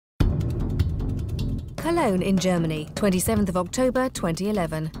Cologne in Germany, 27th of October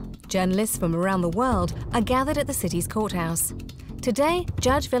 2011. Journalists from around the world are gathered at the city's courthouse. Today,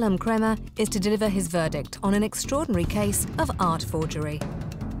 Judge Wilhelm Kremer is to deliver his verdict on an extraordinary case of art forgery.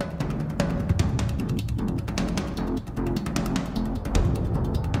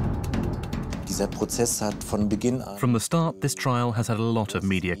 From the start, this trial has had a lot of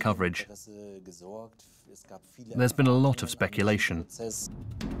media coverage. There's been a lot of speculation.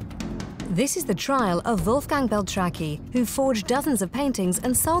 This is the trial of Wolfgang Beltracchi, who forged dozens of paintings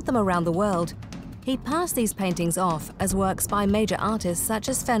and sold them around the world. He passed these paintings off as works by major artists such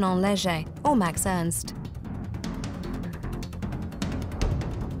as Fernand Léger or Max Ernst.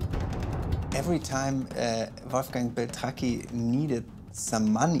 Every time Wolfgang Beltracchi needed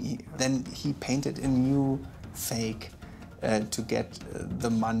some money, then he painted a new fake to get the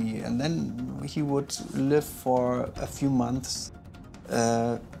money, and then he would live for a few months.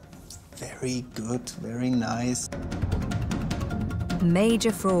 Very good, very nice.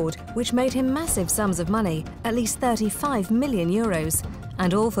 Major fraud, which made him massive sums of money, at least 35 million euros,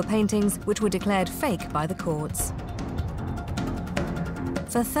 and all for paintings which were declared fake by the courts.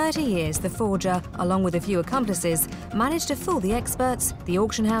 For 30 years, the forger, along with a few accomplices, managed to fool the experts, the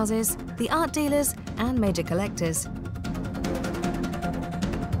auction houses, the art dealers, and major collectors.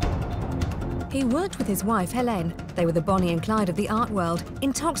 He worked with his wife, Helene. They were the Bonnie and Clyde of the art world,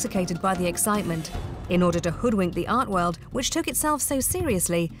 intoxicated by the excitement. In order to hoodwink the art world, which took itself so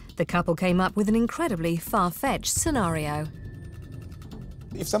seriously, the couple came up with an incredibly far-fetched scenario.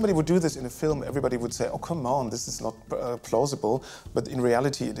 If somebody would do this in a film, everybody would say, oh, come on, this is not plausible, but in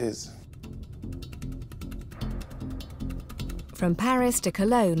reality it is. From Paris to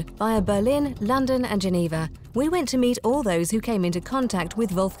Cologne, via Berlin, London and Geneva, we went to meet all those who came into contact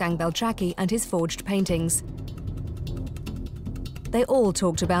with Wolfgang Beltracchi and his forged paintings. They all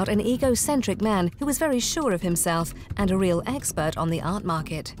talked about an egocentric man who was very sure of himself and a real expert on the art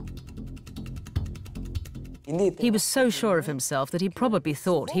market. He was so sure of himself that he probably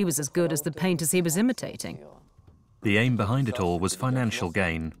thought he was as good as the painters he was imitating. The aim behind it all was financial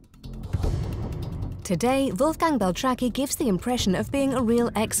gain. Today, Wolfgang Beltracchi gives the impression of being a real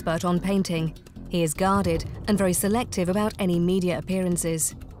expert on painting. He is guarded and very selective about any media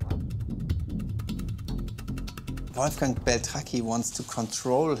appearances. Wolfgang Beltracchi wants to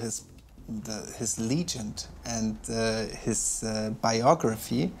control his legend and his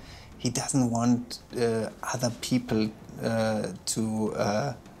biography. He doesn't want other people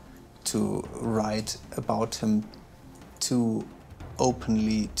to write about him too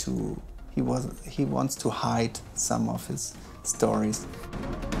openly. He wants to hide some of his stories.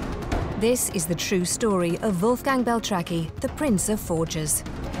 This is the true story of Wolfgang Beltracchi, the Prince of Forgers.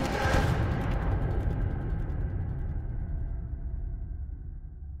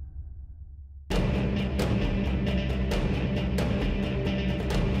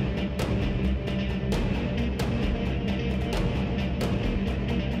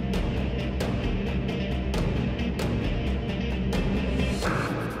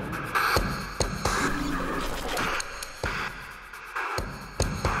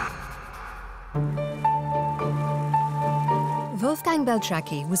 Wolfgang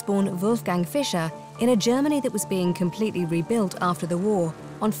Beltracchi was born Wolfgang Fischer in a Germany that was being completely rebuilt after the war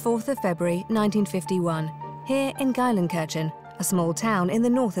on 4th of February 1951, here in Geilenkirchen, a small town in the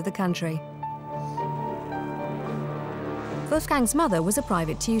north of the country. Wolfgang's mother was a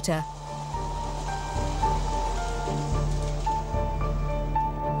private tutor.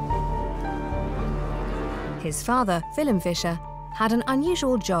 His father, Wilhelm Fischer, had an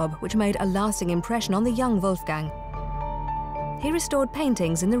unusual job which made a lasting impression on the young Wolfgang. He restored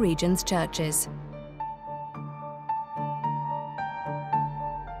paintings in the region's churches.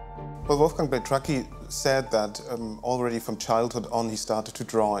 Well, Wolfgang Beltracchi said that already from childhood on he started to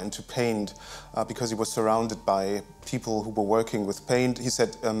draw and to paint because he was surrounded by people who were working with paint. He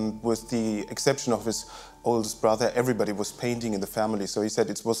said with the exception of his oldest brother, everybody was painting in the family. So he said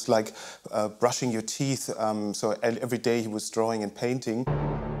it was like brushing your teeth. So every day he was drawing and painting.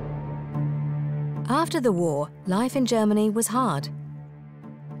 After the war, life in Germany was hard.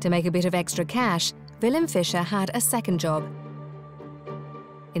 To make a bit of extra cash, Wilhelm Fischer had a second job.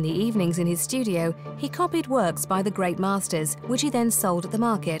 In the evenings in his studio, he copied works by the great masters, which he then sold at the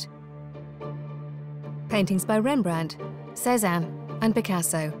market. Paintings by Rembrandt, Cézanne and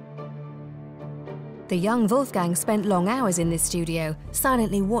Picasso. The young Wolfgang spent long hours in this studio,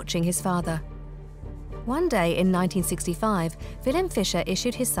 silently watching his father. One day in 1965, Wilhelm Fischer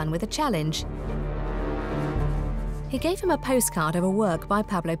issued his son with a challenge. He gave him a postcard of a work by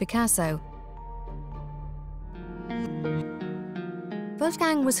Pablo Picasso.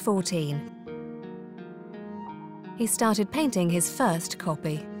 Wolfgang was 14. he started painting his first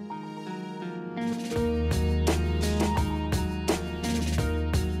copy.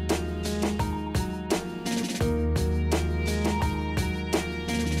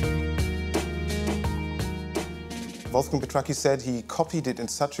 Wolfgang Beltracchi said he copied it in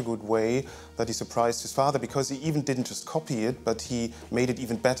such a good way that he surprised his father, because he even didn't just copy it, but he made it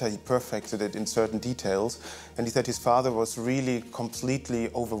even better. He perfected it in certain details. And he said his father was really completely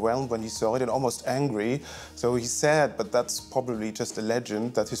overwhelmed when he saw it and almost angry. So he said, but that's probably just a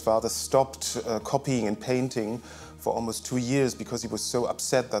legend, that his father stopped copying and painting for almost 2 years because he was so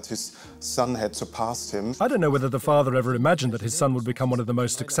upset that his son had surpassed him. I don't know whether the father ever imagined that his son would become one of the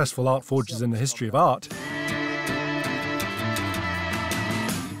most successful art forgers in the history of art.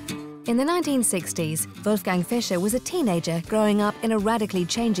 In the 1960s, Wolfgang Fischer was a teenager growing up in a radically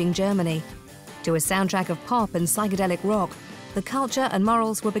changing Germany. To a soundtrack of pop and psychedelic rock, the culture and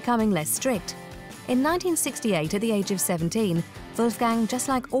morals were becoming less strict. In 1968, at the age of 17, Wolfgang, just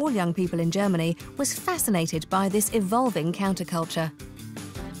like all young people in Germany, was fascinated by this evolving counterculture.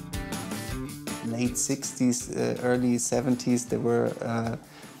 Late 60s, early 70s, there were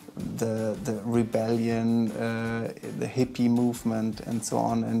the rebellion, the hippie movement and so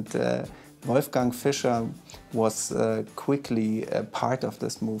on, and Wolfgang Fischer was quickly a part of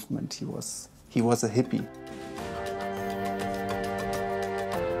this movement. He was a hippie.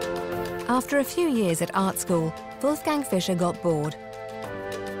 After a few years at art school, Wolfgang Fischer got bored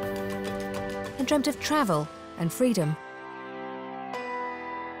and dreamt of travel and freedom.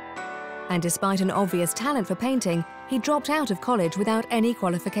 And despite an obvious talent for painting, he dropped out of college without any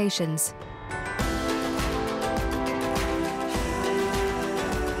qualifications.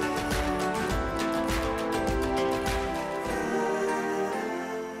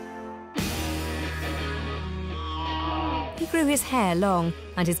 He grew his hair long,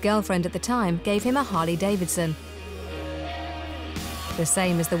 and his girlfriend at the time gave him a Harley Davidson. The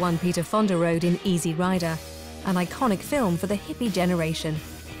same as the one Peter Fonda rode in Easy Rider, an iconic film for the hippie generation.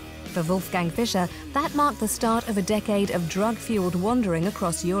 For Wolfgang Fischer, that marked the start of a decade of drug-fueled wandering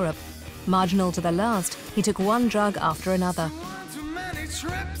across Europe. Marginal to the last, he took one drug after another.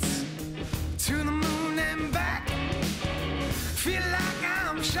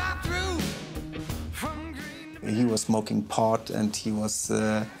 He was smoking pot, and he was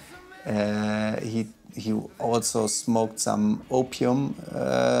he also smoked some opium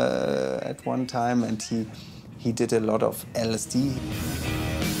at one time, and he did a lot of LSD.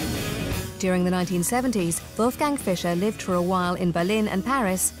 During the 1970s, Wolfgang Fischer lived for a while in Berlin and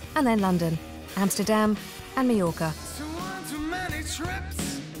Paris, and then London, Amsterdam and Mallorca.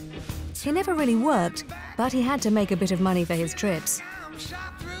 He never really worked, but he had to make a bit of money for his trips.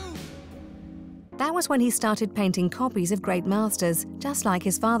 That was when he started painting copies of great masters, just like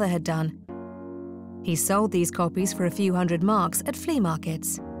his father had done. He sold these copies for a few hundred marks at flea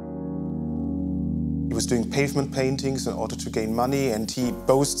markets. He was doing pavement paintings in order to gain money, and he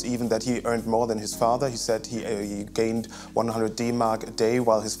boasts even that he earned more than his father. He said he gained 100 D-Mark a day,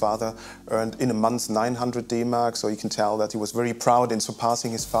 while his father earned in a month 900 D-Mark, so you can tell that he was very proud in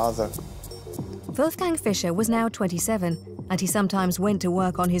surpassing his father. Wolfgang Fischer was now 27, and he sometimes went to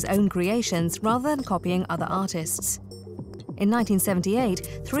work on his own creations rather than copying other artists. In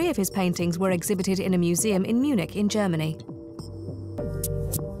 1978, 3 of his paintings were exhibited in a museum in Munich in Germany.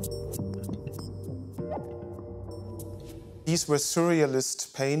 These were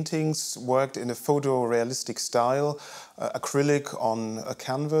surrealist paintings, worked in a photorealistic style, acrylic on a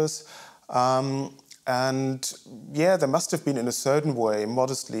canvas. And yeah, they must have been in a certain way,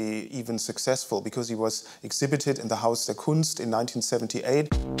 modestly even successful, because he was exhibited in the Haus der Kunst in 1978.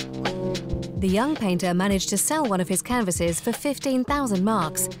 The young painter managed to sell one of his canvases for 15,000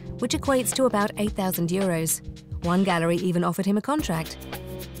 marks, which equates to about 8,000 euros. One gallery even offered him a contract.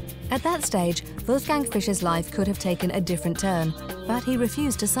 At that stage, Wolfgang Fischer's life could have taken a different turn, but he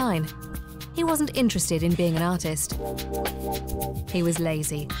refused to sign. He wasn't interested in being an artist. He was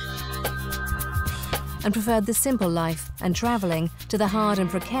lazy and preferred the simple life and traveling to the hard and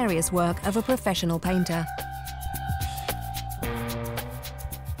precarious work of a professional painter.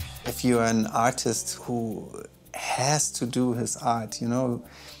 If you're an artist who has to do his art, you know,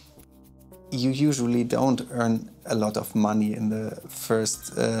 you usually don't earn a lot of money in the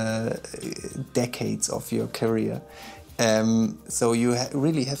first decades of your career. So you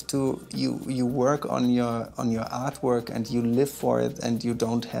really have to, you work on your artwork and you live for it, and you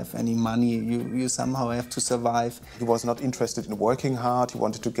don't have any money. You somehow have to survive. He was not interested in working hard. He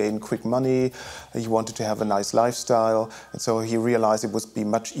wanted to gain quick money. He wanted to have a nice lifestyle. And so he realized it would be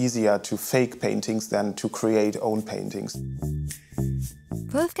much easier to fake paintings than to create own paintings.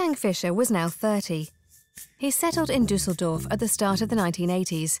 Wolfgang Fischer was now 30. He settled in Düsseldorf at the start of the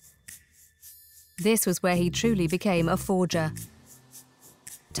 1980s. This was where he truly became a forger.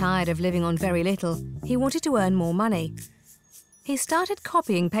 Tired of living on very little, he wanted to earn more money. He started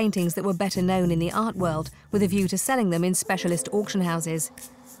copying paintings that were better known in the art world with a view to selling them in specialist auction houses.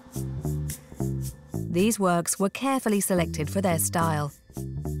 These works were carefully selected for their style.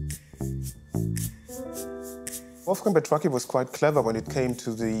 Wolfgang Beltracchi was quite clever when it came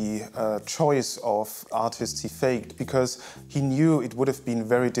to the choice of artists he faked, because he knew it would have been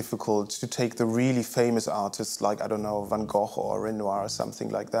very difficult to take the really famous artists like, I don't know, Van Gogh or Renoir or something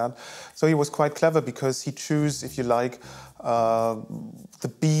like that. So he was quite clever because he chose, if you like,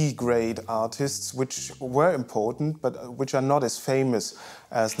 the B-grade artists, which were important, but which are not as famous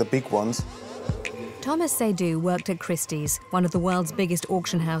as the big ones. Thomas Seydoux worked at Christie's, one of the world's biggest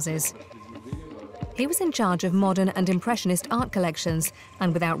auction houses. He was in charge of modern and impressionist art collections,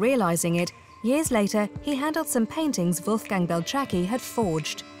 and without realizing it, years later, he handled some paintings Wolfgang Beltracchi had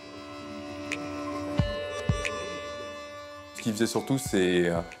forged.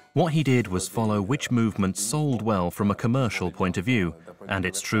 What he did was follow which movements sold well from a commercial point of view, and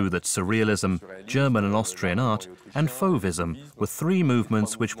it's true that Surrealism, German and Austrian art, and Fauvism were three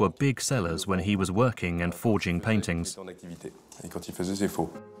movements which were big sellers when he was working and forging paintings.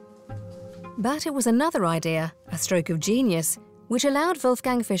 But it was another idea, a stroke of genius, which allowed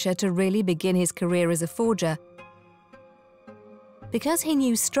Wolfgang Fischer to really begin his career as a forger. Because he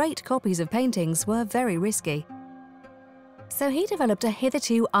knew straight copies of paintings were very risky. So he developed a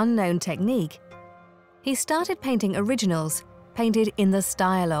hitherto unknown technique. He started painting originals, painted in the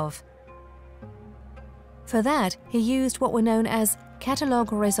style of. For that, he used what were known as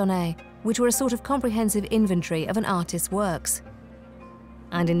catalogues raisonnés, which were a sort of comprehensive inventory of an artist's works.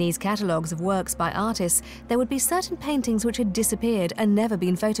 And in these catalogues of works by artists, there would be certain paintings which had disappeared and never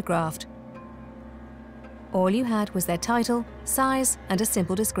been photographed. All you had was their title, size, and a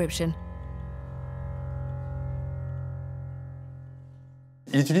simple description.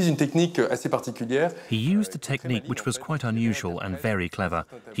 He used a technique which was quite unusual and very clever.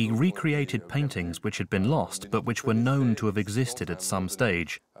 He recreated paintings which had been lost, but which were known to have existed at some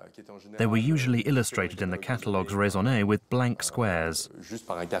stage. They were usually illustrated in the catalogues raisonnés with blank squares.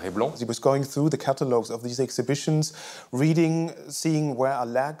 He was going through the catalogues of these exhibitions, reading, seeing where are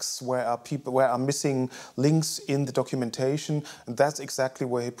lacks, where are missing links in the documentation, and that's exactly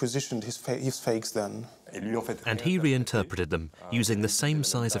where he positioned his fakes then. And he reinterpreted them, using the same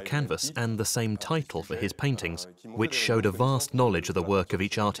size of canvas and the same title for his paintings, which showed a vast knowledge of the work of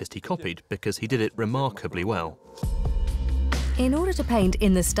each artist he copied, because he did it remarkably well. In order to paint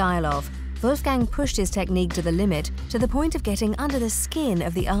in the style of, Wolfgang pushed his technique to the limit, to the point of getting under the skin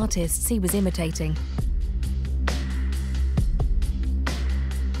of the artists he was imitating.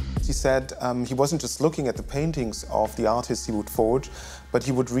 He said he wasn't just looking at the paintings of the artists he would forge, but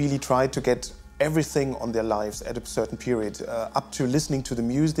he would really try to get everything on their lives at a certain period, up to listening to the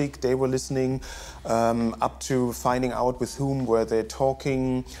music they were listening, up to finding out with whom were they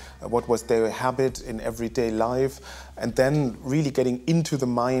talking, what was their habit in everyday life, and then really getting into the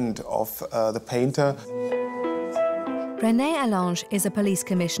mind of the painter. René Allange is a police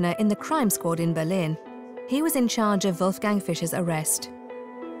commissioner in the crime squad in Berlin. He was in charge of Wolfgang Fischer's arrest.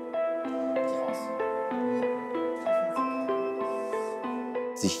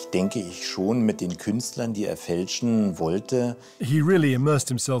 He really immersed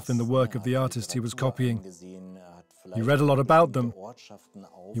himself in the work of the artist he was copying. He read a lot about them.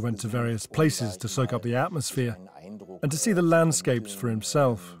 He went to various places to soak up the atmosphere and to see the landscapes for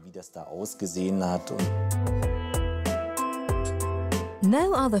himself.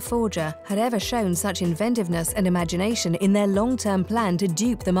 No other forger had ever shown such inventiveness and imagination in their long-term plan to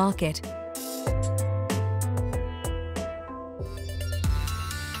dupe the market.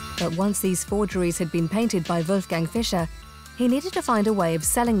 But once these forgeries had been painted by Wolfgang Fischer, he needed to find a way of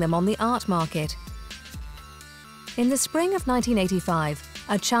selling them on the art market. In the spring of 1985,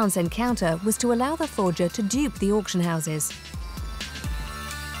 a chance encounter was to allow the forger to dupe the auction houses.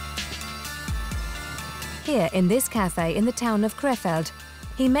 Here, in this cafe in the town of Krefeld,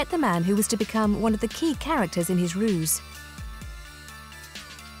 he met the man who was to become one of the key characters in his ruse.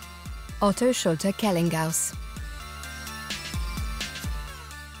 Otto Schulte-Kellinghaus.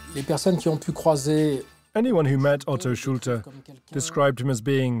 Anyone who met Otto Schulte described him as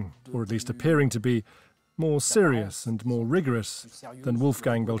being, or at least appearing to be, more serious and more rigorous than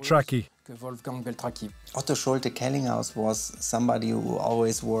Wolfgang Beltracchi. Otto Schulte-Kellinghaus was somebody who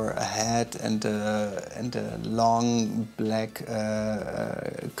always wore a hat and a long black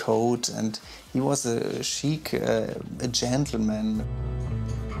coat, and he was a chic, a gentleman.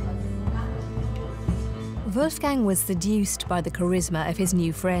 Wolfgang was seduced by the charisma of his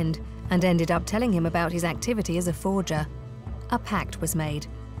new friend and ended up telling him about his activity as a forger. A pact was made.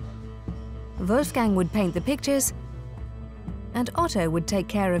 Wolfgang would paint the pictures, and Otto would take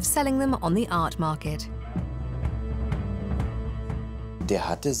care of selling them on the art market. Der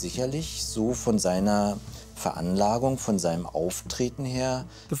hatte sicherlich so von seiner Veranlagung, von seinem Auftreten her.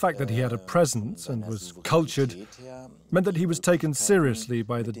 The fact that he had a presence and was cultured meant that he was taken seriously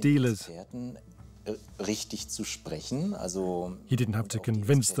by the dealers. Richtig zu sprechen, also he didn't have to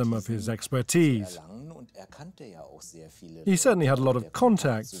convince them of his expertise. He certainly had a lot of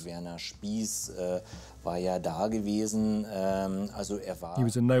contacts. He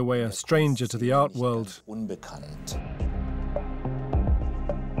was in no way a stranger to the art world.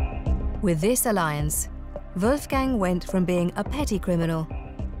 With this alliance, Wolfgang went from being a petty criminal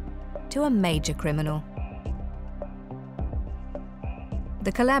to a major criminal.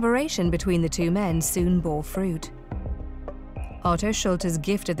 The collaboration between the two men soon bore fruit. Otto Schulte's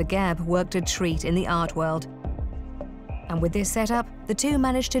gift of the gab worked a treat in the art world. And with this setup, the two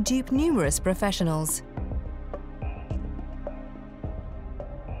managed to dupe numerous professionals.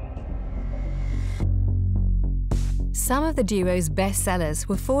 Some of the duo's best sellers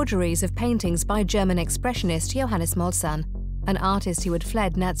were forgeries of paintings by German expressionist Johannes Moltmann, an artist who had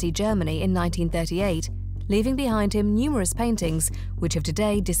fled Nazi Germany in 1938, leaving behind him numerous paintings which have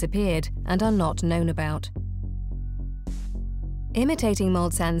today disappeared and are not known about. Imitating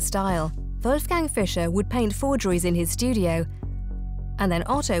Moltmann's style, Wolfgang Fischer would paint forgeries in his studio, and then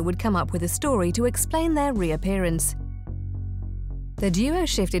Otto would come up with a story to explain their reappearance. The duo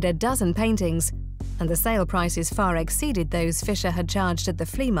shifted a dozen paintings, and the sale prices far exceeded those Fischer had charged at the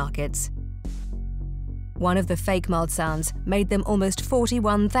flea markets. One of the fake Moltmanns made them almost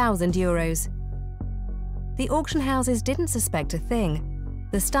 41,000 euros. The auction houses didn't suspect a thing.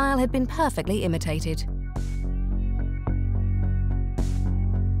 The style had been perfectly imitated.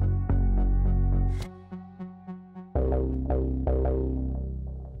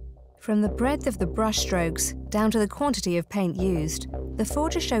 From the breadth of the brushstrokes down to the quantity of paint used, the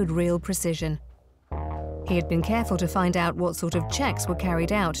forger showed real precision. He had been careful to find out what sort of checks were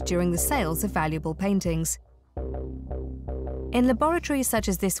carried out during the sales of valuable paintings. In laboratories such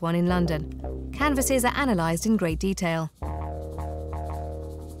as this one in London, canvases are analysed in great detail.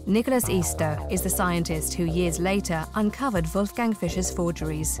 Nicholas Easter is the scientist who years later uncovered Wolfgang Fischer's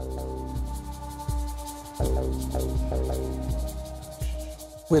forgeries.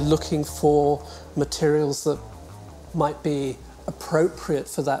 We're looking for materials that might be appropriate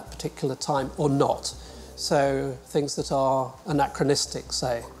for that particular time or not. So things that are anachronistic,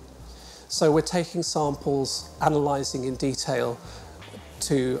 say. So we're taking samples, analysing in detail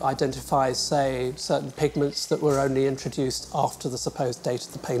to identify, say, certain pigments that were only introduced after the supposed date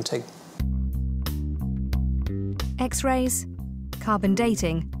of the painting. X-rays, carbon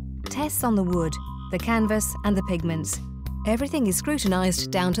dating, tests on the wood, the canvas and the pigments. Everything is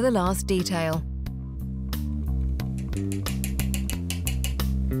scrutinised down to the last detail.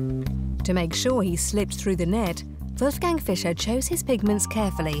 To make sure he slipped through the net, Wolfgang Fischer chose his pigments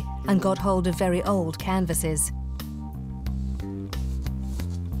carefully and got hold of very old canvases.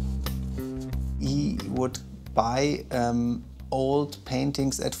 He would buy old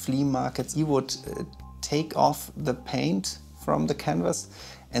paintings at flea markets. He would take off the paint from the canvas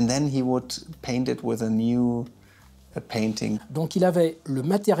and then he would paint it with a new painting. Donc il avait le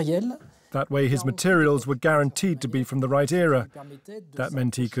matériel. That way his materials were guaranteed to be from the right era. That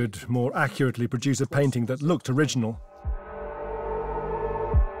meant he could more accurately produce a painting that looked original.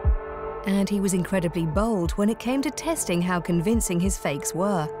 And he was incredibly bold when it came to testing how convincing his fakes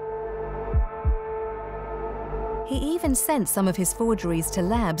were. He even sent some of his forgeries to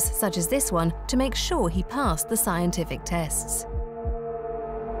labs, such as this one, to make sure he passed the scientific tests.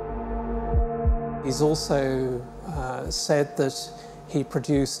 He's also said that he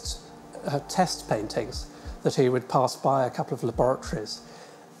produced test paintings that he would pass by a couple of laboratories.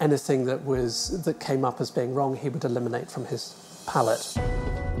 Anything that came up as being wrong, he would eliminate from his palette.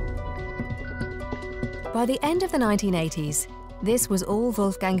 By the end of the 1980s, this was all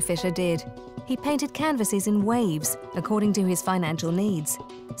Wolfgang Fischer did. He painted canvases in waves, according to his financial needs,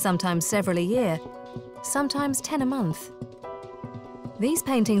 sometimes several a year, sometimes 10 a month. These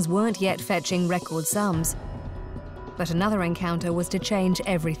paintings weren't yet fetching record sums, but another encounter was to change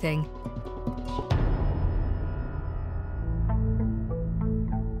everything.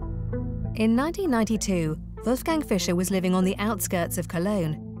 In 1992, Wolfgang Fischer was living on the outskirts of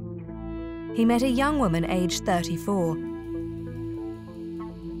Cologne. He met a young woman aged 34,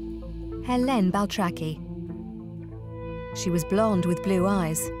 Wolfgang Beltracchi. She was blonde with blue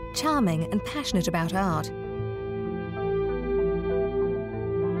eyes, charming and passionate about art.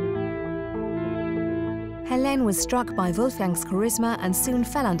 Helene was struck by Wolfgang's charisma and soon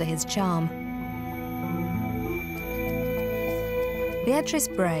fell under his charm. Beatrice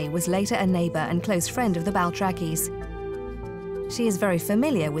Bray was later a neighbour and close friend of the Beltracchis. She is very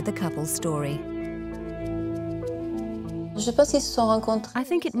familiar with the couple's story. I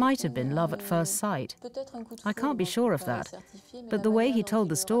think it might have been love at first sight. I can't be sure of that, but the way he told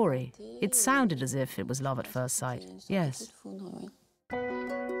the story, it sounded as if it was love at first sight, yes.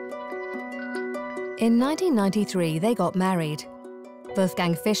 In 1993, they got married.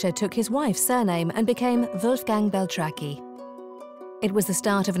 Wolfgang Fischer took his wife's surname and became Wolfgang Beltracchi. It was the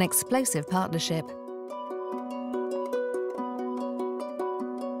start of an explosive partnership.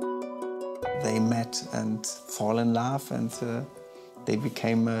 They met and fall in love, and they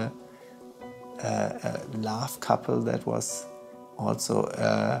became a love couple that was also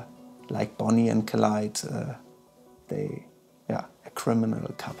like Bonnie and Clyde. A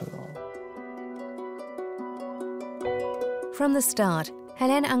criminal couple. From the start,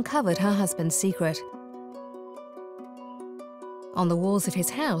 Helene uncovered her husband's secret. On the walls of his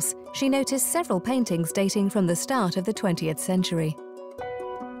house, she noticed several paintings dating from the start of the 20th century.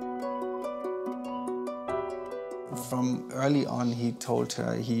 From early on, he told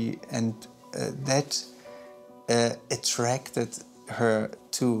her that attracted her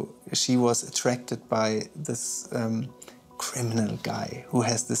too. She was attracted by this criminal guy who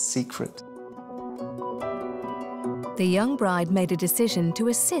has the secret. The young bride made a decision to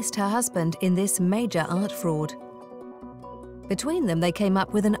assist her husband in this major art fraud. Between them, they came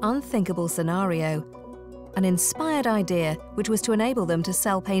up with an unthinkable scenario, an inspired idea which was to enable them to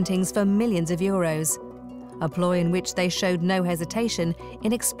sell paintings for millions of euros, a ploy in which they showed no hesitation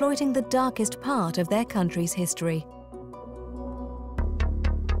in exploiting the darkest part of their country's history.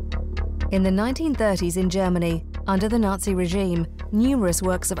 In the 1930s in Germany, under the Nazi regime, numerous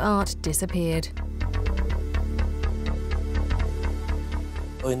works of art disappeared.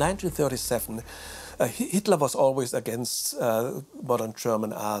 In 1937, Hitler was always against modern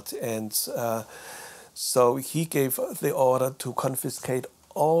German art, and so he gave the order to confiscate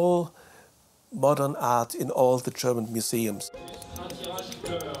all modern art in all the German museums.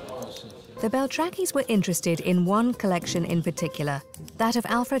 The Beltracchis were interested in one collection in particular, that of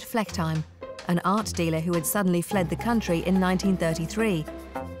Alfred Flechtheim, an art dealer who had suddenly fled the country in 1933,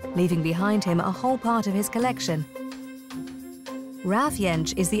 leaving behind him a whole part of his collection. Ralph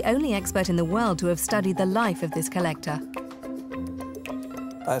Jentsch is the only expert in the world to have studied the life of this collector.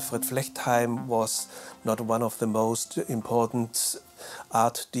 Alfred Flechtheim was not one of the most important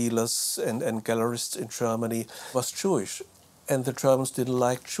art dealers and gallerists in Germany. He was Jewish, and the Germans didn't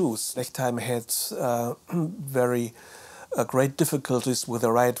like Jews. Flechtheim had great difficulties with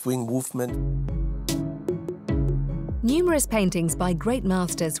the right-wing movement. Numerous paintings by great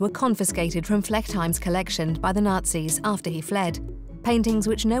masters were confiscated from Flechtheim's collection by the Nazis after he fled, paintings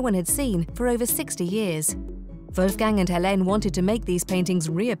which no one had seen for over 60 years. Wolfgang and Helene wanted to make these paintings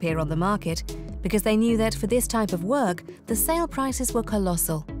reappear on the market because they knew that for this type of work, the sale prices were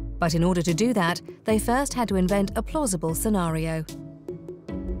colossal. But in order to do that, they first had to invent a plausible scenario.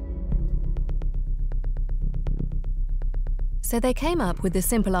 So they came up with the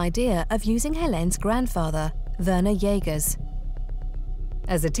simple idea of using Helene's grandfather, Werner Jägers.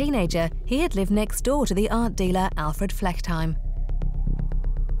 As a teenager, he had lived next door to the art dealer Alfred Flechtheim.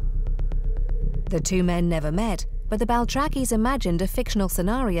 The two men never met, but the Beltracchis imagined a fictional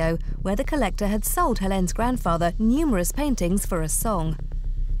scenario where the collector had sold Helene's grandfather numerous paintings for a song.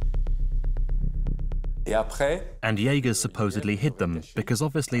 And Jägers supposedly hid them, because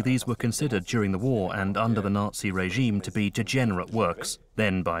obviously these were considered during the war and under the Nazi regime to be degenerate works.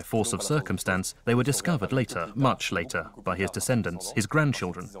 Then, by force of circumstance, they were discovered later, much later, by his descendants, his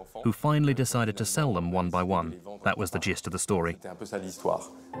grandchildren, who finally decided to sell them one by one. That was the gist of the story.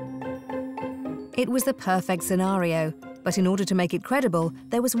 It was the perfect scenario, but in order to make it credible,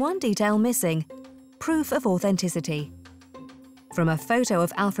 there was one detail missing: proof of authenticity. From a photo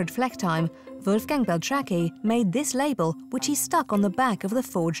of Alfred Flechtheim, Wolfgang Beltracchi made this label, which he stuck on the back of the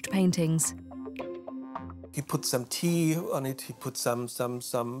forged paintings. He put some tea on it, he put and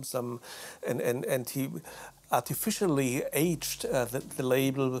he artificially aged the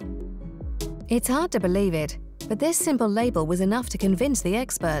label. It's hard to believe it, but this simple label was enough to convince the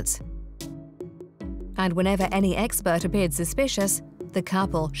experts. And whenever any expert appeared suspicious, the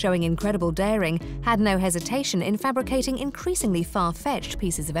couple, showing incredible daring, had no hesitation in fabricating increasingly far-fetched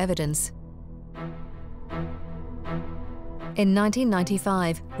pieces of evidence. In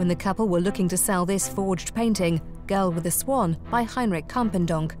 1995, when the couple were looking to sell this forged painting, Girl with a Swan, by Heinrich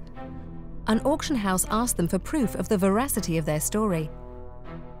Kampendonck, an auction house asked them for proof of the veracity of their story.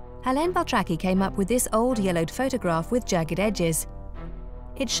 Helene Beltracchi came up with this old yellowed photograph with jagged edges.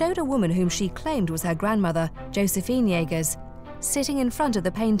 It showed a woman whom she claimed was her grandmother, Josephine Jägers, sitting in front of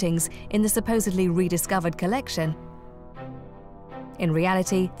the paintings in the supposedly rediscovered collection. In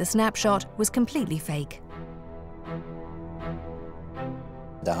reality, the snapshot was completely fake.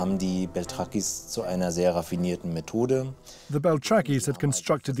 Da haben die Beltracchis zu einer sehr raffinierten Methode. The Beltracchis had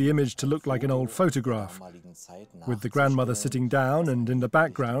constructed the image to look like an old photograph, with the grandmother sitting down and in the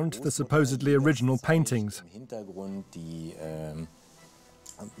background the supposedly original paintings. Im Hintergrund die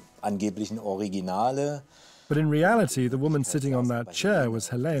angeblichen Originale. But in reality, the woman sitting on that chair was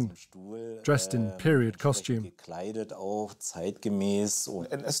Helene, dressed in period costume. Gekleidet auch, zeitgemäß.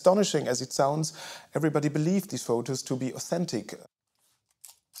 And astonishing as it sounds, everybody believed these photos to be authentic.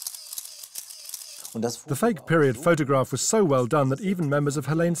 The fake period photograph was so well done that even members of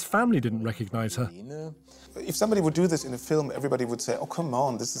Helene's family didn't recognize her. If somebody would do this in a film, everybody would say, oh, come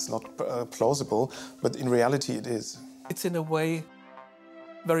on, this is not plausible. But in reality, it is. It's in a way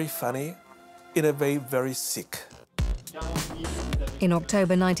very funny, in a way very sick. In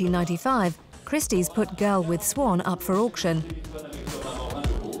October 1995, Christie's put Girl with Swan up for auction.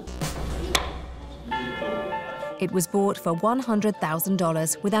 It was bought for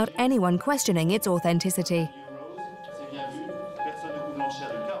 $100,000 without anyone questioning its authenticity.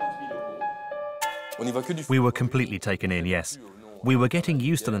 We were completely taken in, yes. We were getting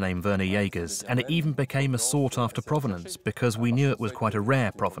used to the name Werner Jägers, and it even became a sought-after provenance because we knew it was quite a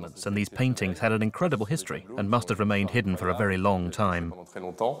rare provenance, and these paintings had an incredible history and must have remained hidden for a very long time.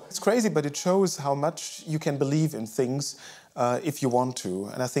 It's crazy, but it shows how much you can believe in things if you want to.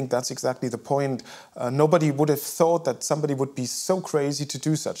 And I think that's exactly the point. Nobody would have thought that somebody would be so crazy to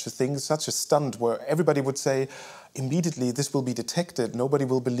do such a thing, such a stunt, where everybody would say, immediately this will be detected. Nobody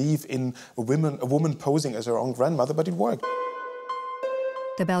will believe in a woman posing as her own grandmother, but it worked.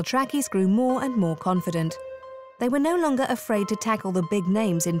 The Beltracchis grew more and more confident. They were no longer afraid to tackle the big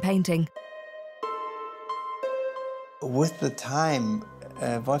names in painting. With the time,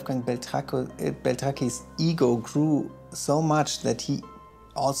 Wolfgang Beltracchi's ego grew so much that he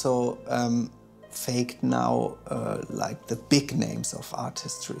also faked now like the big names of art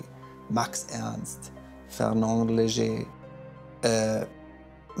history. Max Ernst, Fernand Léger,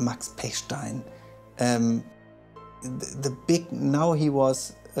 Max Pechstein. The big, now he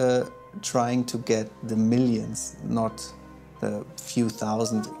was trying to get the millions, not the few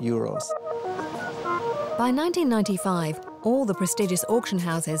thousand euros. By 1995, all the prestigious auction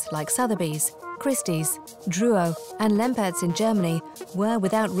houses like Sotheby's, Christie's, Drouot and Lempertz in Germany were,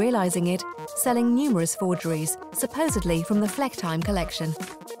 without realizing it, selling numerous forgeries, supposedly from the Fleckheim collection.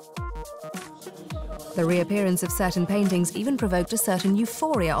 The reappearance of certain paintings even provoked a certain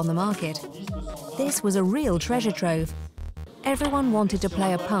euphoria on the market. This was a real treasure trove. Everyone wanted to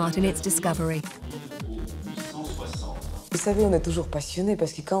play a part in its discovery.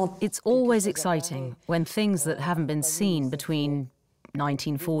 It's always exciting when things that haven't been seen between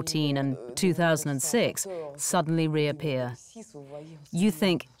 1914 and 2006 suddenly reappear. You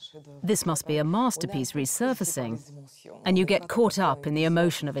think, this must be a masterpiece resurfacing, and you get caught up in the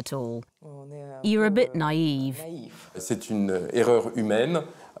emotion of it all. You're a bit naive. C'est une erreur humaine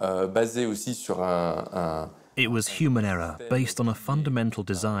basée aussi sur un... It was human error based on a fundamental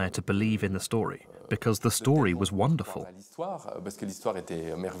desire to believe in the story, because the story was wonderful.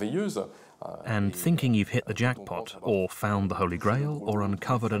 And thinking you've hit the jackpot, or found the Holy Grail, or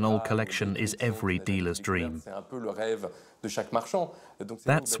uncovered an old collection is every dealer's dream.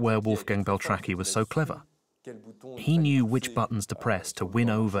 That's where Wolfgang Beltracchi was so clever. He knew which buttons to press to win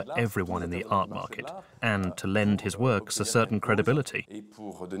over everyone in the art market, and to lend his works a certain credibility.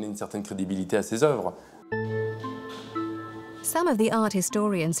 Some of the art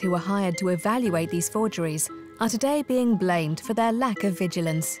historians who were hired to evaluate these forgeries are today being blamed for their lack of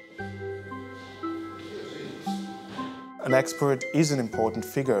vigilance. An expert is an important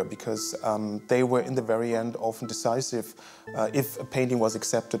figure because they were, in the very end, often decisive if a painting was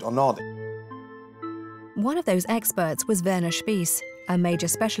accepted or not. One of those experts was Werner Spies, a major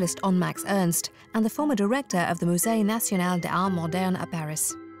specialist on Max Ernst and the former director of the Musée National des Arts Modernes at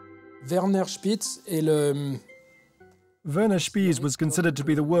Paris. Werner Spies was considered to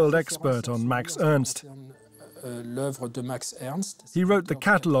be the world expert on Max Ernst. He wrote the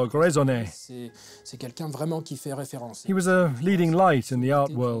catalogue raisonné. He was a leading light in the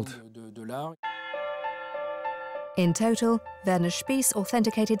art world. In total, Werner Spies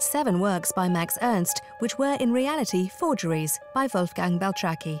authenticated 7 works by Max Ernst, which were in reality forgeries by Wolfgang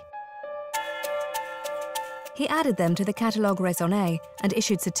Beltracchi. He added them to the catalogue raisonné and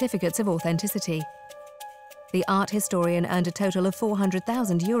issued certificates of authenticity. The art historian earned a total of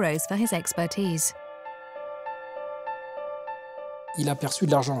 €400,000 for his expertise. Il a perçu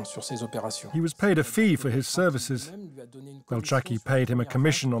de l'argent sur ces opérations. He was paid a fee for his services. Beltracchi paid him a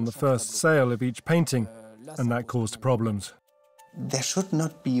commission on the first sale of each painting, and that caused problems. There should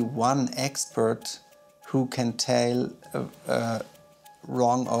not be one expert who can tell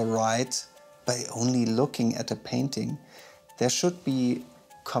wrong or right by only looking at a painting. There should be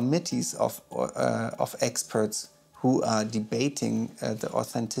committees of experts who are debating the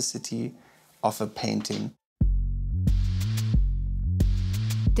authenticity of a painting.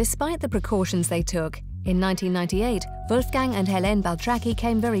 Despite the precautions they took, in 1998, Wolfgang and Helene Beltracchi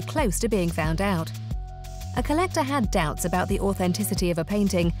came very close to being found out. A collector had doubts about the authenticity of a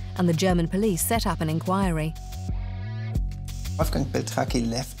painting, and the German police set up an inquiry. Wolfgang Beltracchi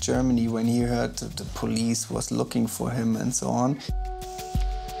left Germany when he heard that the police was looking for him and so on.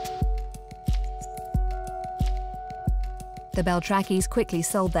 The Beltracchis quickly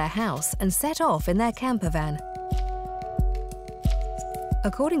sold their house and set off in their camper van.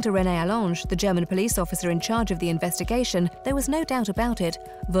 According to René Allange, the German police officer in charge of the investigation, there was no doubt about it.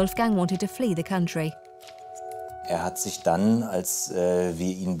 Wolfgang wanted to flee the country. Hat sich dann, als wir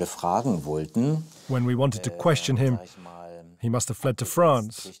ihn befragen wollten, when we wanted to question him, he must have fled to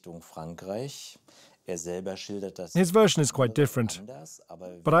France. His version is quite different,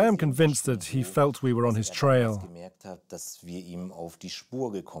 but I am convinced that he felt we were on his trail.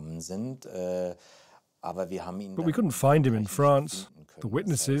 But we couldn't find him in France. The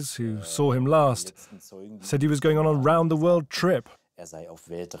witnesses who saw him last said he was going on a round-the-world trip.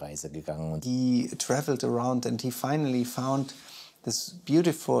 He traveled around and he finally found this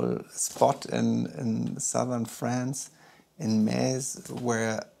beautiful spot in southern France, in Metz,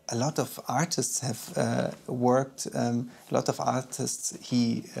 where a lot of artists have worked, a lot of artists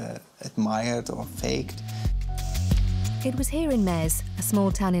he admired or faked. It was here in Metz, a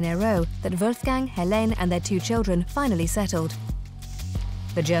small town in Hérault, that Wolfgang, Helene and their 2 children finally settled.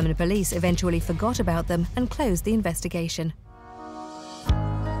 The German police eventually forgot about them and closed the investigation.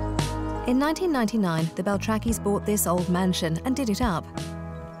 In 1999, the Beltracchis bought this old mansion and did it up.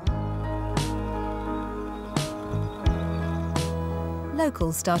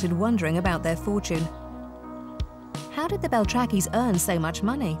 Locals started wondering about their fortune. How did the Beltracchis earn so much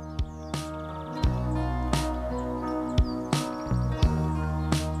money?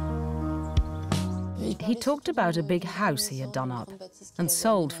 He talked about a big house he had done up and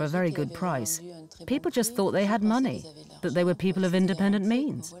sold for a very good price. People just thought they had money, that they were people of independent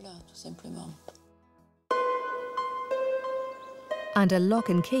means. Under lock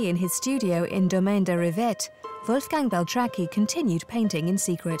and key in his studio in Domaine de Rivette, Wolfgang Beltracchi continued painting in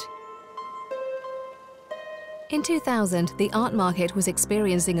secret. In 2000, the art market was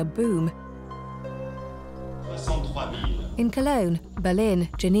experiencing a boom. In Cologne, Berlin,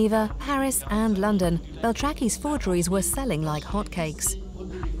 Geneva, Paris and London, Beltracchi's forgeries were selling like hotcakes.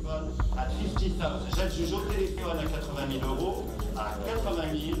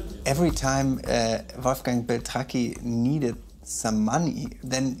 Every time Wolfgang Beltracchi needed some money,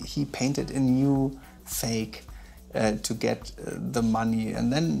 then he painted a new fake to get the money,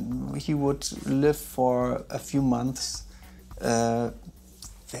 and then he would live for a few months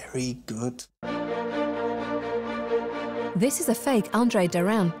very good. This is a fake André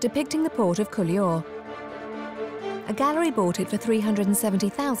Derain depicting the port of Collioure. A gallery bought it for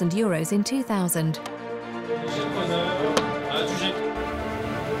 €370,000 in 2000.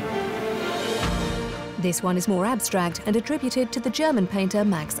 This one is more abstract and attributed to the German painter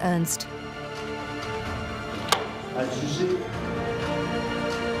Max Ernst.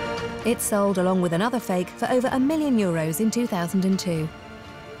 It sold along with another fake for over €1 million in 2002.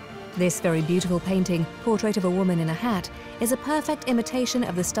 This very beautiful painting, Portrait of a Woman in a Hat, is a perfect imitation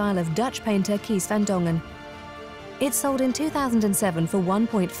of the style of Dutch painter Kees van Dongen. It sold in 2007 for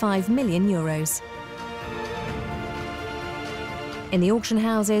 €1.5 million. In the auction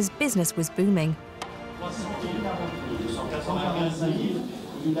houses, business was booming.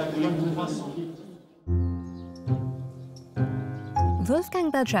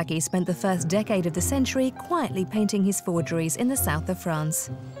 Wolfgang Beltracchi spent the first decade of the century quietly painting his forgeries in the south of France.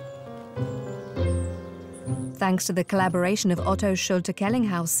 Thanks to the collaboration of Otto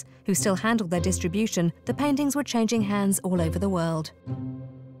Schulte-Kellinghaus, who still handled their distribution, the paintings were changing hands all over the world.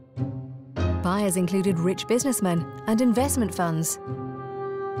 Buyers included rich businessmen and investment funds.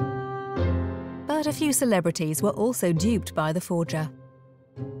 But a few celebrities were also duped by the forger.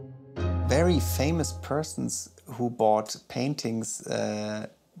 Very famous persons who bought paintings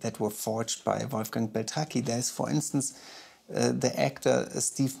that were forged by Wolfgang Beltracchi. There's, for instance, the actor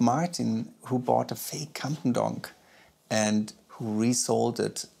Steve Martin, who bought a fake Campendonk and who resold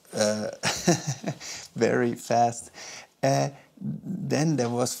it very fast. Then there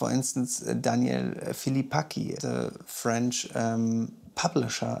was, for instance, Daniel Philippaki, the French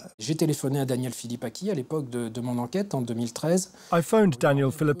publisher. J'ai téléphoné à Daniel Philippaki à l'époque de mon enquête en 2013. I phoned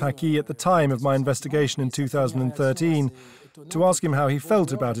Daniel Philippaki at the time of my investigation in 2013 to ask him how he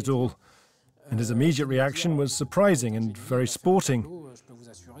felt about it all. And his immediate reaction was surprising and very sporting.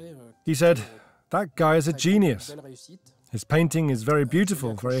 He said, "That guy is a genius. His painting is very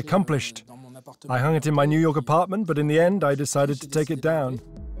beautiful, very accomplished. I hung it in my New York apartment, but in the end I decided to take it down."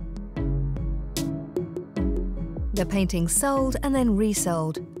 The paintings sold and then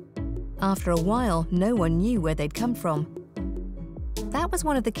resold. After a while, no one knew where they'd come from. That was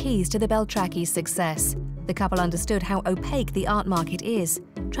one of the keys to the Beltracchi's success. The couple understood how opaque the art market is.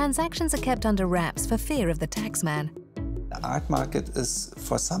 Transactions are kept under wraps for fear of the taxman. The art market is,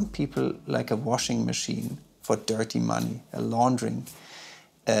 for some people, like a washing machine for dirty money, a laundering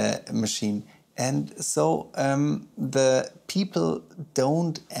machine. And so the people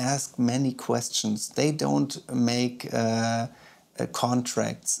don't ask many questions. They don't make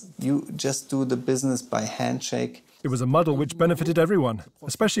contracts. You just do the business by handshake. It was a muddle which benefited everyone,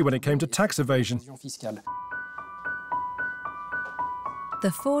 especially when it came to tax evasion. The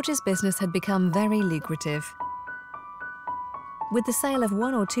forger's business had become very lucrative. With the sale of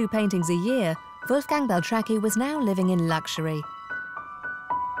 1 or 2 paintings a year, Wolfgang Beltracchi was now living in luxury.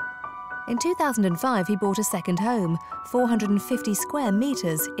 In 2005, he bought a second home, 450 square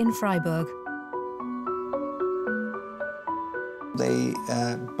meters in Freiburg. They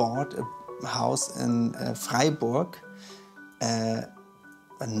bought a house in Freiburg, a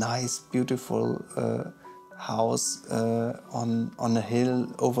nice, beautiful house on a hill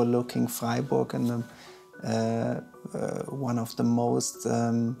overlooking Freiburg, and one of the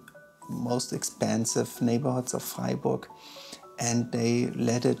most expensive neighborhoods of Freiburg. And they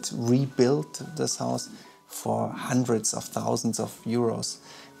let it rebuild this house for hundreds of thousands of euros.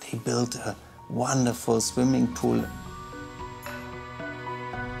 They built a wonderful swimming pool.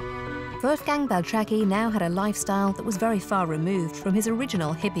 Wolfgang Beltracchi now had a lifestyle that was very far removed from his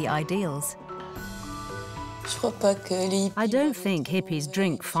original hippie ideals. I don't think hippies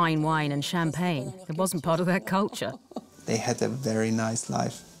drink fine wine and champagne. It wasn't part of their culture. They had a very nice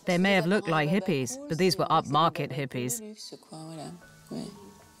life. They may have looked like hippies, but these were upmarket hippies.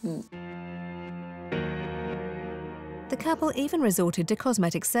 The couple even resorted to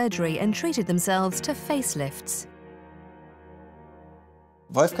cosmetic surgery and treated themselves to facelifts.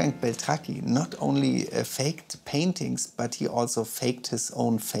 Wolfgang Beltracchi not only faked paintings, but he also faked his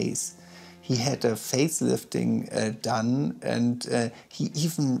own face. He had a facelifting done, and he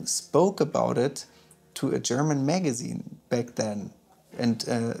even spoke about it to a German magazine back then, and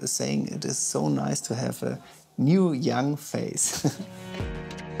saying it is so nice to have a new young face.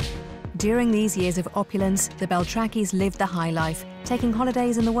 During these years of opulence, the Beltracchis lived the high life, taking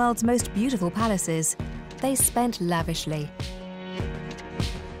holidays in the world's most beautiful palaces. They spent lavishly.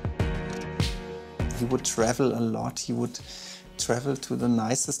 He would travel a lot. He would travel to the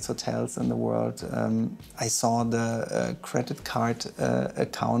nicest hotels in the world. I saw the credit card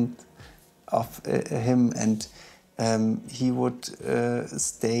account of him, and he would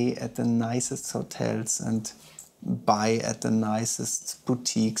stay at the nicest hotels and buy at the nicest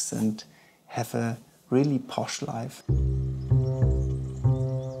boutiques and have a really posh life.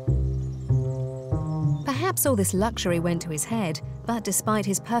 Perhaps all this luxury went to his head, but despite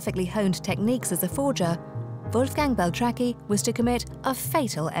his perfectly honed techniques as a forger, Wolfgang Beltracchi was to commit a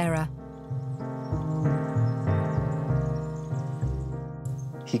fatal error.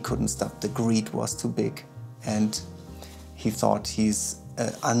 He couldn't stop. The greed was too big, and he thought he's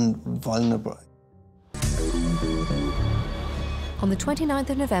invulnerable. On the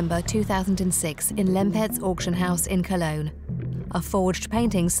 29th of November 2006 in Lempert's auction house in Cologne, a forged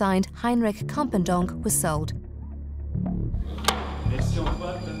painting signed Heinrich Campendonk was sold.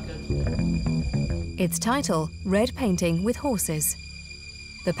 Its title, Red Painting with Horses.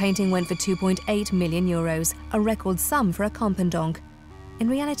 The painting went for 2.8 million euros, a record sum for a Campendonk. In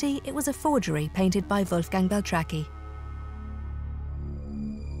reality, it was a forgery painted by Wolfgang Beltracchi.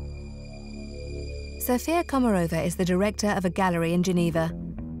 Sofia Komarova is the director of a gallery in Geneva.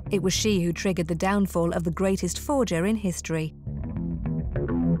 It was she who triggered the downfall of the greatest forger in history.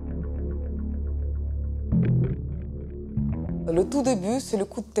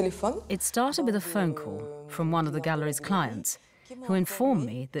 It started with a phone call from one of the gallery's clients, who informed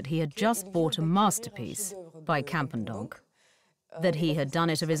me that he had just bought a masterpiece by Campendonk, that he had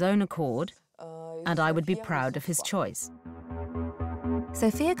done it of his own accord, and I would be proud of his choice.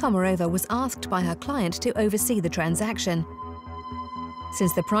 Sofia Komarova was asked by her client to oversee the transaction.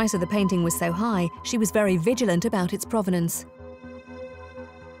 Since the price of the painting was so high, she was very vigilant about its provenance.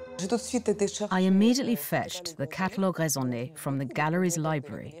 I immediately fetched the catalogue raisonné from the gallery's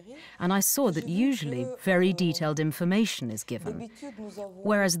library, and I saw that usually very detailed information is given,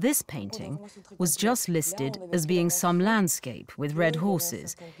 whereas this painting was just listed as being some landscape with red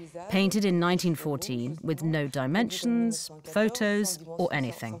horses, painted in 1914 with no dimensions, photos, or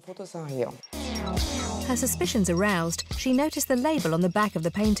anything. Her suspicions aroused, she noticed the label on the back of the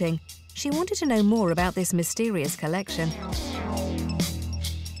painting. She wanted to know more about this mysterious collection.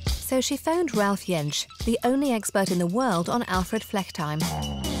 So she phoned Ralph Jentsch, the only expert in the world on Alfred Flechtheim.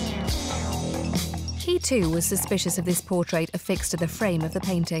 He too was suspicious of this portrait affixed to the frame of the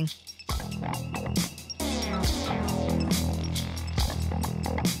painting.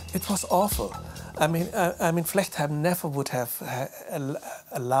 It was awful. I mean, Flechtheim never would have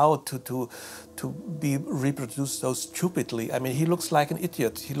allowed to be reproduced so stupidly. I mean, he looks like an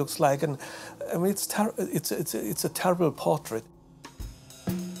idiot. He looks like an. I mean, it's a terrible portrait.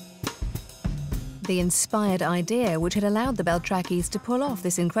 The inspired idea which had allowed the Beltracchis to pull off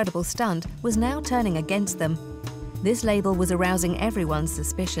this incredible stunt was now turning against them. This label was arousing everyone's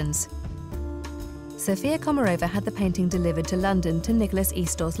suspicions. Sofia Komarova had the painting delivered to London to Nicholas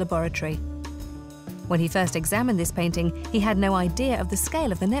Eastor's laboratory. When he first examined this painting, he had no idea of the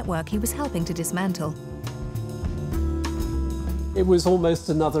scale of the network he was helping to dismantle. It was almost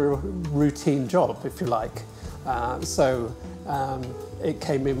another routine job, if you like. It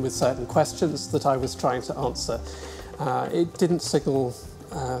came in with certain questions that I was trying to answer. It didn't signal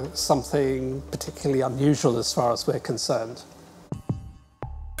something particularly unusual as far as we're concerned.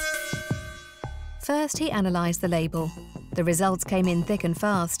 First, he analysed the label. The results came in thick and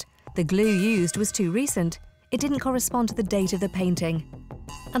fast. The glue used was too recent. It didn't correspond to the date of the painting.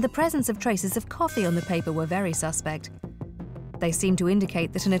 And the presence of traces of coffee on the paper were very suspect. They seemed to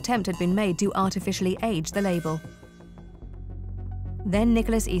indicate that an attempt had been made to artificially age the label. Then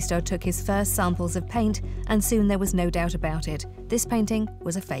Nicholas Eastor took his first samples of paint, and soon there was no doubt about it. This painting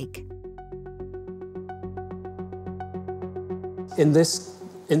was a fake. In this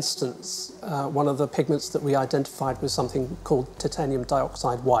instance, one of the pigments that we identified was something called titanium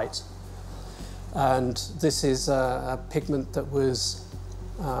dioxide white. And this is a pigment that was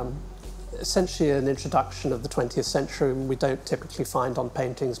essentially an introduction of the 20th century, and we don't typically find on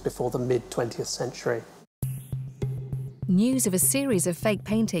paintings before the mid-20th century. News of a series of fake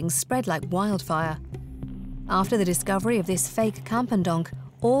paintings spread like wildfire. After the discovery of this fake Campendonk,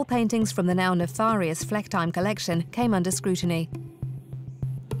 all paintings from the now nefarious Flechtheim collection came under scrutiny.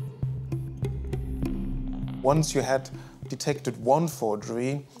 Once you had detected one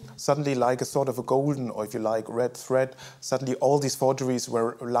forgery, suddenly like a sort of a golden, or if you like, red thread, suddenly all these forgeries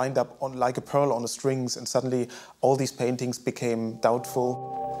were lined up on, like a pearl on the strings, and suddenly all these paintings became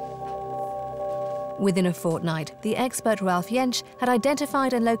doubtful. Within a fortnight, the expert Ralph Jentsch had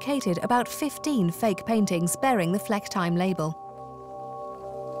identified and located about 15 fake paintings bearing the Flechtheim label.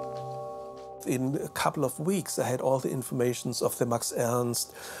 In a couple of weeks, I had all the informations of the Max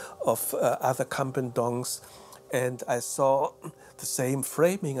Ernst, of other Campendonks, and I saw the same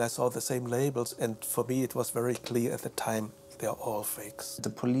framing, I saw the same labels, and for me it was very clear at the time they are all fakes.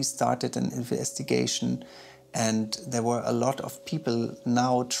 The police started an investigation, and there were a lot of people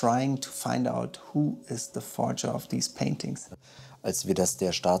now trying to find out who is the forger of these paintings. Als wir das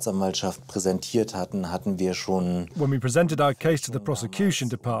der Staatsanwaltschaft präsentiert hatten, hatten wir schon... When we presented our case to the prosecution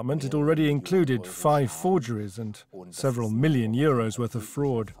department, it already included 5 forgeries and several million euros worth of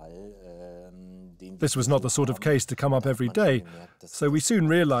fraud. This was not the sort of case to come up every day, so we soon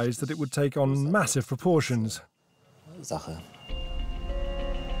realized that it would take on massive proportions. Sache.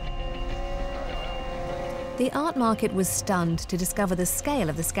 The art market was stunned to discover the scale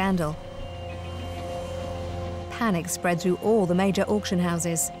of the scandal. Panic spread through all the major auction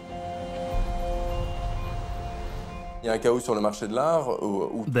houses. There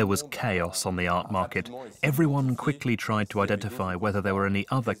was chaos on the art market. Everyone quickly tried to identify whether there were any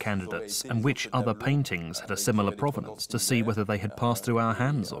other candidates and which other paintings had a similar provenance to see whether they had passed through our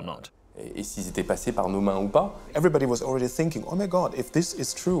hands or not. Everybody was already thinking, oh my God, if this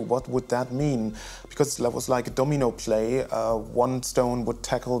is true, what would that mean? Because it was like a domino play. One stone would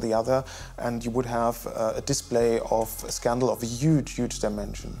tackle the other, and you would have a display of a scandal of a huge, huge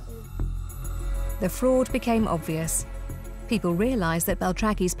dimension. The fraud became obvious. People realized that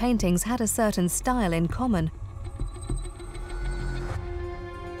Beltracchi's paintings had a certain style in common.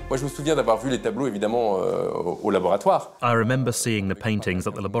 Moi, je me souviens d'avoir vu les tableaux, évidemment, au laboratoire. I remember seeing the paintings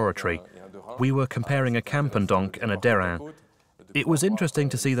at the laboratory. We were comparing a Campendonk and a Derain. It was interesting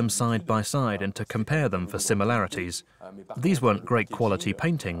to see them side by side and to compare them for similarities. These weren't great quality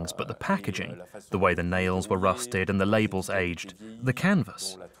paintings, but the packaging, the way the nails were rusted and the labels aged, the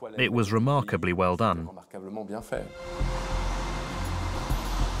canvas, it was remarkably well done.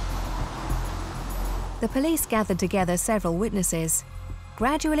 The police gathered together several witnesses.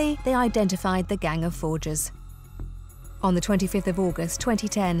 Gradually, they identified the gang of forgers. On the 25th of August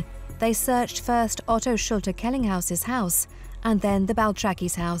 2010, they searched first Otto Schulte-Kellinghaus's house and then the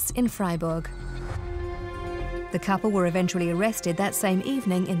Beltracchi's house in Freiburg. The couple were eventually arrested that same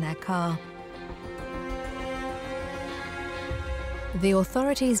evening in their car. The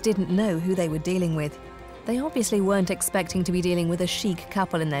authorities didn't know who they were dealing with. They obviously weren't expecting to be dealing with a chic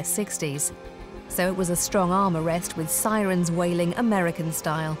couple in their 60s. So it was a strong-arm arrest with sirens wailing American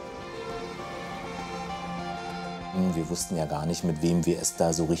style. Wir wussten ja gar nicht, mit wem wir es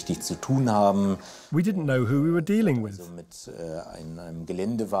da so richtig zu tun haben. We didn't know who we were dealing with. Mit einem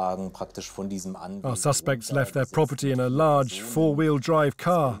Geländewagen praktisch von diesem Anwesen. Our suspects left their property in a large four-wheel drive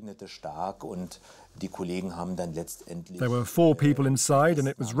car. Stark und die Kollegen haben dann letztendlich. There were 4 people inside and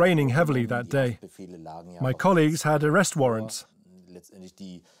it was raining heavily that day. My colleagues had arrest warrants.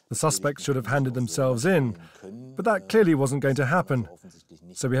 The suspects should have handed themselves in, but that clearly wasn't going to happen,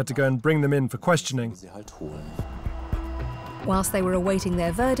 so we had to go and bring them in for questioning. Whilst they were awaiting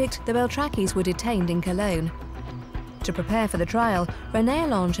their verdict, the Beltracchis were detained in Cologne. To prepare for the trial, René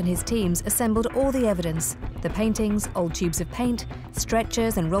Allange and his teams assembled all the evidence: the paintings, old tubes of paint,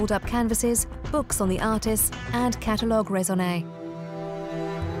 stretchers and rolled-up canvases, books on the artists, and catalogue raisonné.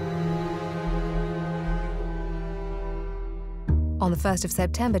 On the 1st of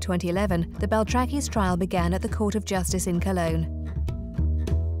September 2011, the Beltracchi's trial began at the Court of Justice in Cologne.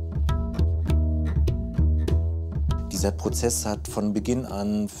 Dieser Prozess hat von Beginn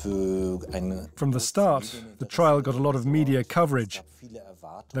an für eine. From the start, the trial got a lot of media coverage.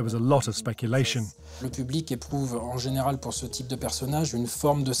 There was a lot of speculation. Le public éprouve en général pour ce type de personnage une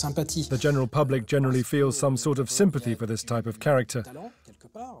forme de sympathie. The general public generally feels some sort of sympathy for this type of character.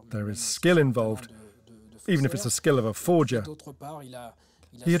 There is skill involved, even if it's the skill of a forger.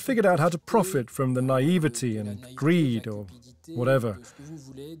 He had figured out how to profit from the naivety and greed, or whatever,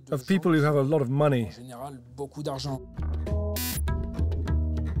 of people who have a lot of money.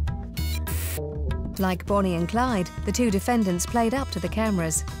 Like Bonnie and Clyde, the 2 defendants played up to the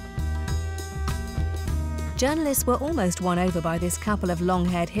cameras. Journalists were almost won over by this couple of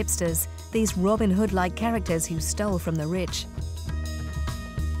long-haired hipsters, these Robin Hood-like characters who stole from the rich.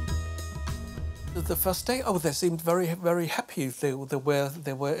 The first day, they seemed very, very happy. They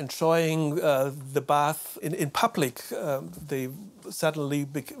were enjoying the bath in public. They suddenly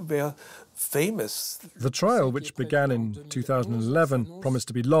were famous. The trial, which began in 2011, promised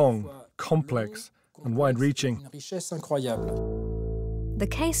to be long, complex, and wide-reaching. The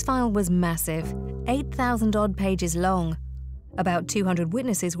case file was massive, 8,000-odd pages long. About 200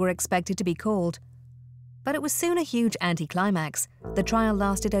 witnesses were expected to be called. But it was soon a huge anticlimax. The trial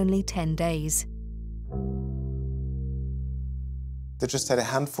lasted only 10 days. They just had a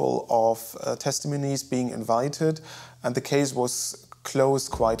handful of testimonies being invited, and the case was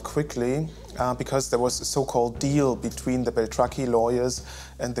closed quite quickly because there was a so-called deal between the Beltracchi lawyers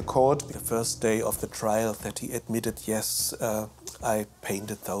and the court. The first day of the trial that he admitted, yes, I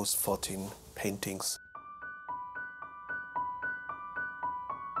painted those 14 paintings.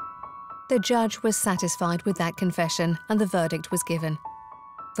 The judge was satisfied with that confession and the verdict was given.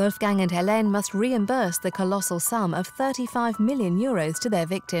 Wolfgang and Helene must reimburse the colossal sum of 35 million euros to their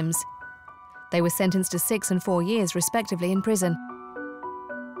victims. They were sentenced to 6 and 4 years respectively in prison.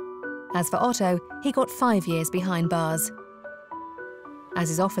 As for Otto, he got 5 years behind bars. As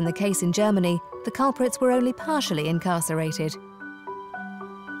is often the case in Germany, the culprits were only partially incarcerated.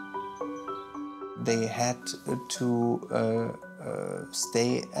 They had to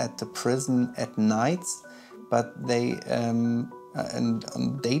stay at the prison at nights, but they and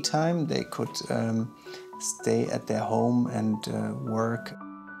on daytime they could stay at their home and work.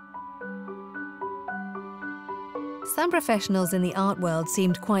 Some professionals in the art world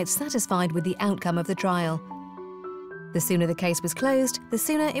seemed quite satisfied with the outcome of the trial. The sooner the case was closed, the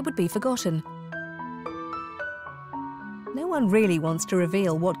sooner it would be forgotten. No one really wants to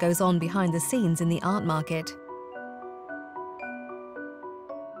reveal what goes on behind the scenes in the art market.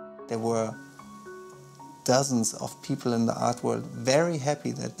 There were dozens of people in the art world very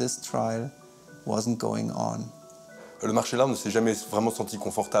happy that this trial wasn't going on. Le marché de l'art ne s'est jamais vraiment senti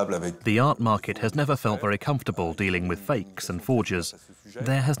confortable avec. The art market has never felt very comfortable dealing with fakes and forgers.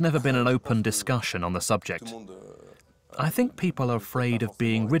 There has never been an open discussion on the subject. I think people are afraid of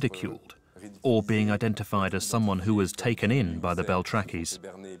being ridiculed, or being identified as someone who was taken in by the Beltracchis.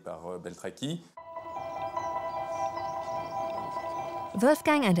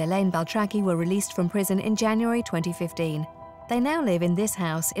 Wolfgang and Helene Beltracchi were released from prison in January 2015. They now live in this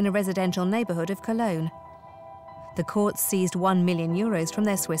house in a residential neighbourhood of Cologne. The courts seized €1 million from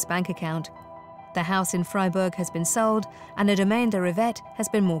their Swiss bank account. The house in Freiburg has been sold and a domain de Rivette has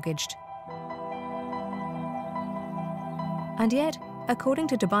been mortgaged. And yet, according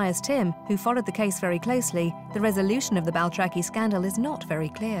to Tobias Timm, who followed the case very closely, the resolution of the Beltracchi scandal is not very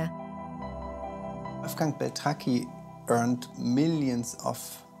clear. Wolfgang Beltracchi earned millions of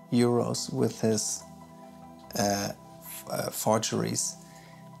euros with his forgeries.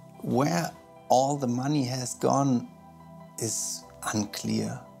 Where all the money has gone is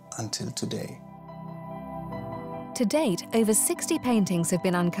unclear until today. To date, over 60 paintings have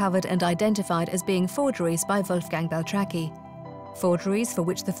been uncovered and identified as being forgeries by Wolfgang Beltracchi. Forgeries for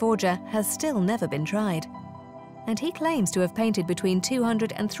which the forger has still never been tried. And he claims to have painted between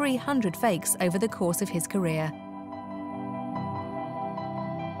 200 and 300 fakes over the course of his career.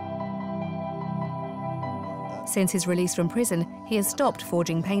 Since his release from prison, he has stopped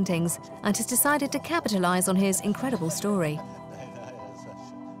forging paintings and has decided to capitalize on his incredible story.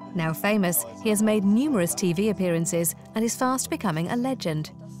 Now famous, he has made numerous TV appearances and is fast becoming a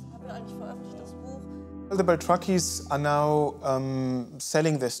legend. The Beltracchis are now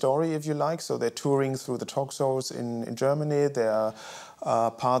selling their story, if you like, so they're touring through the talk shows in Germany. There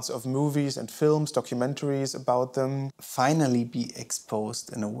are parts of movies and films, documentaries about them. Finally be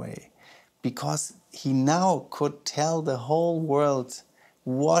exposed in a way, because he now could tell the whole world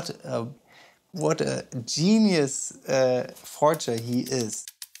what a genius forger he is.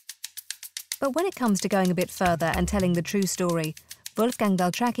 But when it comes to going a bit further and telling the true story, Wolfgang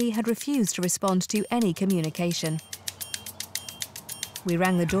Beltracchi had refused to respond to any communication. We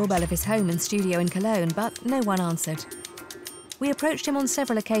rang the doorbell of his home and studio in Cologne, but no one answered. We approached him on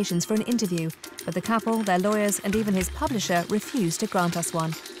several occasions for an interview, but the couple, their lawyers, and even his publisher refused to grant us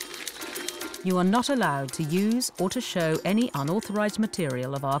one. You are not allowed to use or to show any unauthorized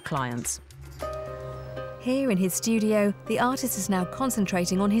material of our clients. Here in his studio, the artist is now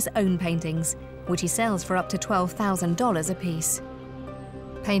concentrating on his own paintings, which he sells for up to $12,000 a piece.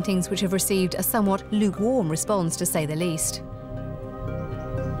 Paintings which have received a somewhat lukewarm response, to say the least.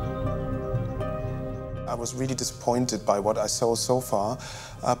 I was really disappointed by what I saw so far,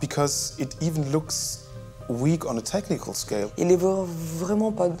 because it even looks weak on a technical scale.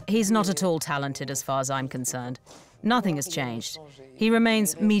 He's not at all talented as far as I'm concerned. Nothing has changed. He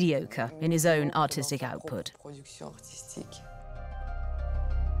remains mediocre in his own artistic output.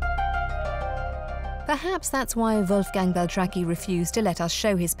 Perhaps that's why Wolfgang Beltracchi refused to let us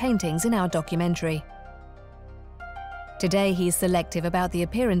show his paintings in our documentary. Today he's selective about the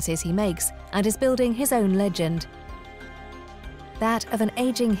appearances he makes and is building his own legend. That of an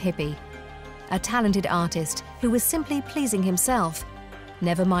aging hippie, a talented artist who was simply pleasing himself,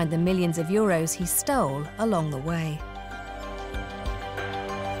 never mind the millions of euros he stole along the way.